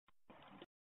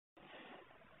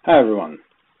Hi everyone.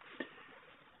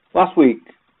 Last week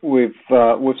we've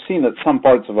seen that some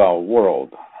parts of our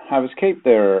world have escaped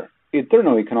their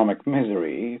eternal economic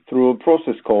misery through a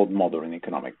process called modern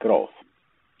economic growth.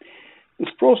 This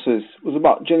process was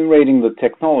about generating the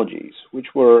technologies which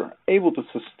were able to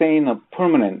sustain a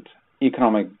permanent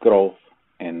economic growth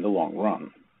in the long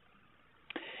run.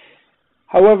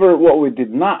 However, what we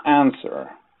did not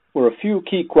answer were a few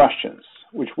key questions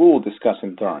which we will discuss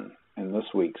in turn in this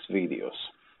week's videos.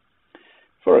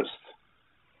 First,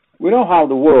 we know how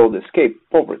the world escaped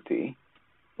poverty,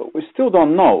 but we still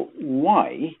don't know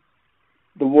why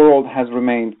the world has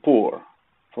remained poor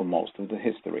for most of the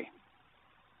history.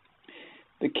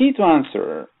 The key to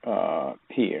answer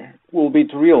here will be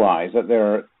to realize that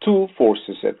there are two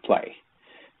forces at play: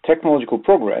 technological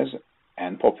progress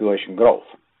and population growth.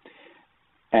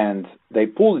 And they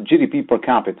pull the GDP per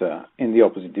capita in the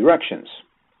opposite directions.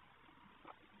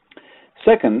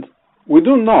 Second, we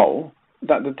do know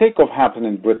that the takeoff happened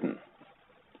in Britain.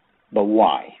 But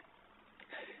why?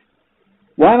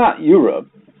 Why not Europe,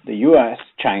 the US,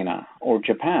 China, or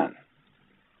Japan?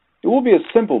 It will be a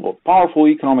simple but powerful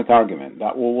economic argument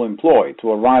that we will employ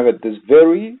to arrive at this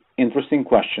very interesting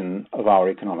question of our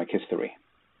economic history.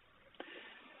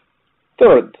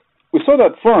 Third, we saw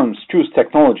that firms choose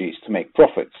technologies to make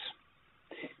profits,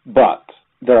 but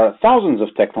there are thousands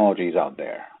of technologies out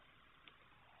there.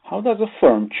 How does a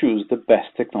firm choose the best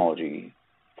technology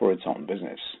for its own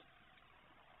business?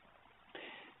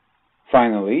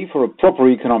 Finally, for a proper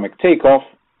economic takeoff,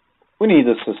 we need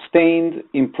a sustained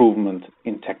improvement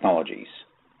in technologies,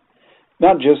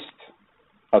 not just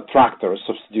a tractor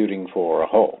substituting for a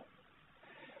hoe.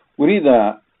 We need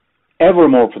an ever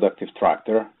more productive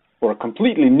tractor or a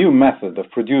completely new method of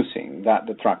producing what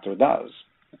the tractor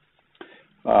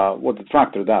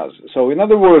does. So in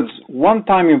other words,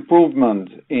 one-time improvement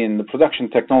in the production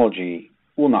technology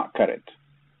will not cut it.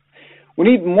 We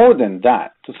need more than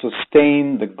that to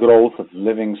sustain the growth of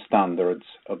living standards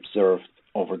observed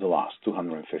over the last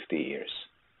 250 years.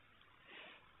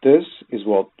 This is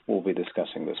what we'll be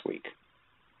discussing this week.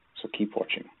 So keep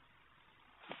watching.